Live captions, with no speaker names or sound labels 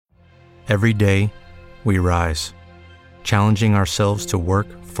Every day, we rise, challenging ourselves to work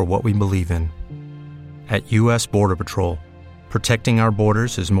for what we believe in. At U.S. Border Patrol, protecting our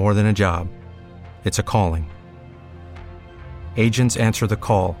borders is more than a job. It's a calling. Agents answer the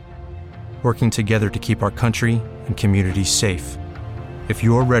call, working together to keep our country and communities safe. If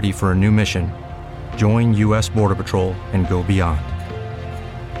you're ready for a new mission, join U.S. Border Patrol and go beyond.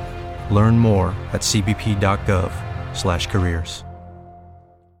 Learn more at cbp.gov/careers.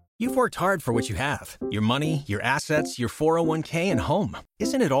 You've worked hard for what you have. Your money, your assets, your 401k, and home.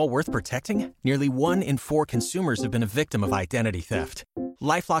 Isn't it all worth protecting? Nearly 1 in 4 consumers have been a victim of identity theft.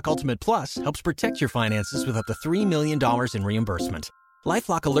 LifeLock Ultimate Plus helps protect your finances with up to $3 million in reimbursement.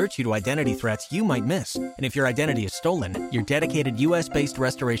 LifeLock alerts you to identity threats you might miss. And if your identity is stolen, your dedicated U.S.-based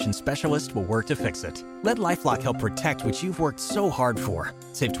restoration specialist will work to fix it. Let LifeLock help protect what you've worked so hard for.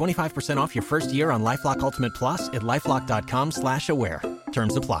 Save 25% off your first year on LifeLock Ultimate Plus at LifeLock.com/aware.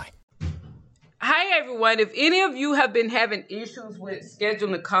 Terms apply. Hi, everyone. If any of you have been having issues with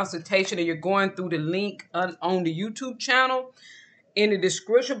scheduling a consultation and you're going through the link on the YouTube channel, in the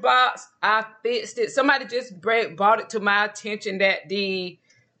description box, I fixed it. Somebody just brought it to my attention that the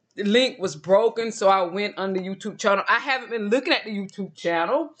link was broken, so I went on the YouTube channel. I haven't been looking at the YouTube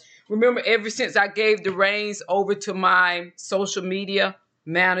channel. Remember, ever since I gave the reins over to my social media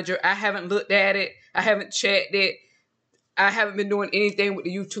manager, I haven't looked at it. I haven't checked it. I haven't been doing anything with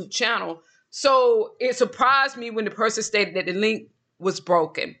the YouTube channel. So it surprised me when the person stated that the link was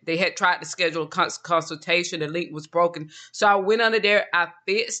broken. They had tried to schedule a consultation. The link was broken. So I went under there. I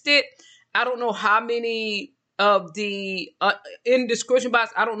fixed it. I don't know how many of the, in the description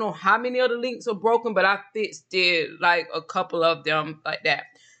box, I don't know how many of the links are broken, but I fixed it, like a couple of them like that.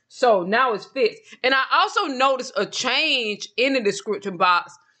 So now it's fixed. And I also noticed a change in the description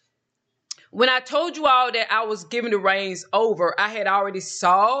box. When I told you all that I was giving the reins over, I had already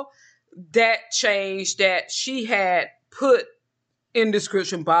saw that change that she had put in the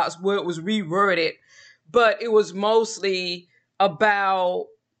description box where it was reworded, but it was mostly about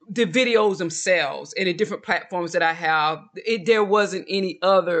the videos themselves and the different platforms that I have. There wasn't any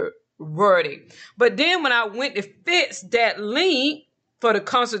other wording. But then when I went to fix that link for the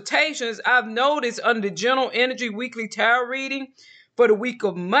consultations, I've noticed under the General Energy Weekly Tarot Reading for the week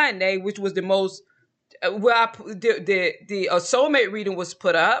of Monday, which was the most, the soulmate reading was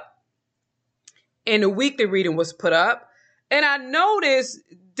put up and the weekly reading was put up. And I noticed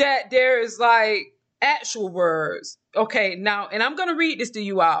that there is like actual words. Okay, now, and I'm going to read this to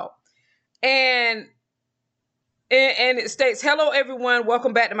you all. And it states, "Hello, everyone.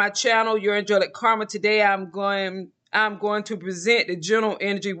 Welcome back to my channel, Your Angelic Karma. Today, I'm going to present the General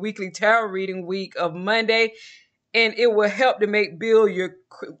Energy Weekly Tarot Reading week of Monday. And it will help to build your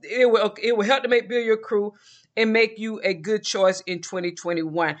crew and make you a good choice in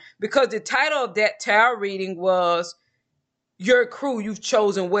 2021. Because the title of that tarot reading was Your Crew You've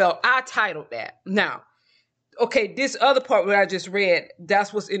Chosen Well. I titled that. Now, okay, this other part that I just read,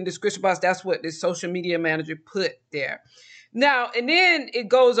 that's what's in the description box. That's what the social media manager put there. Now, and then it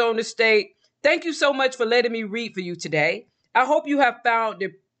goes on to state, "Thank you so much for letting me read for you today. I hope you have found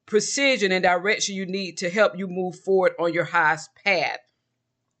the precision and direction you need to help you move forward on your highest path."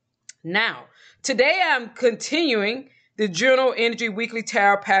 Now, today I'm continuing the General Energy Weekly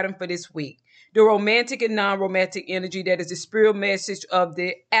Tarot pattern for this week. The romantic and non-romantic energy, that is the spiritual message of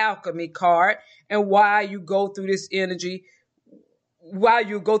the alchemy card, and why you go through this energy,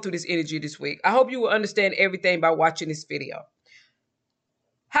 this week. I hope you will understand everything by watching this video.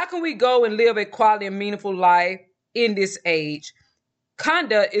 How can we go and live a quality and meaningful life in this age?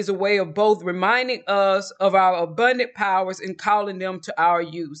 Conduct is a way of both reminding us of our abundant powers and calling them to our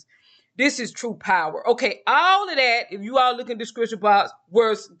use. This is true power. Okay, all of that, if you all look in the description box,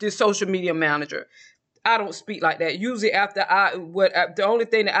 was the social media manager. I don't speak like that. Usually after the only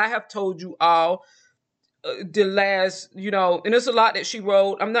thing that I have told you all, the last, and there's a lot that she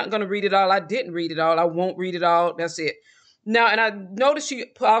wrote. I'm not going to read it all. I didn't read it all. I won't read it all. That's it. Now, and I noticed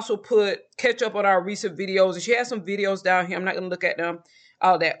she also put catch up on our recent videos, and she has some videos down here. I'm not going to look at them,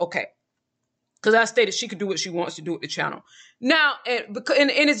 all that. Okay. Because I stated she could do what she wants to do with the channel. Now, and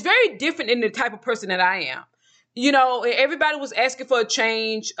it's very different in the type of person that I am. Everybody was asking for a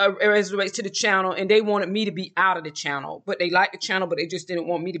change as it relates to the channel, and they wanted me to be out of the channel. But they liked the channel, but they just didn't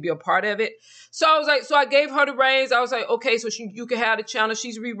want me to be a part of it. So I was like, I gave her the reins. I was like, okay, so you can have the channel.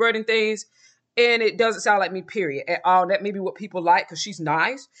 She's rewording things. And it doesn't sound like me, period, at all. That may be what people like because she's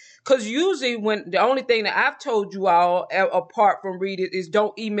nice. Because usually the only thing that I've told you all, apart from read it, is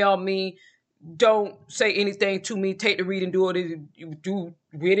don't email me. Don't say anything to me. Take the reading, do it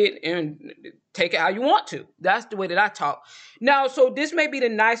with it, and take it how you want to. That's the way that I talk. Now, so this may be the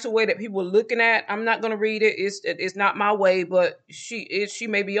nicer way that people are looking at. I'm not going to read it. It's not my way, but she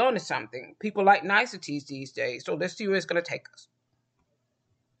may be onto something. People like niceties these days. So let's see where it's going to take us.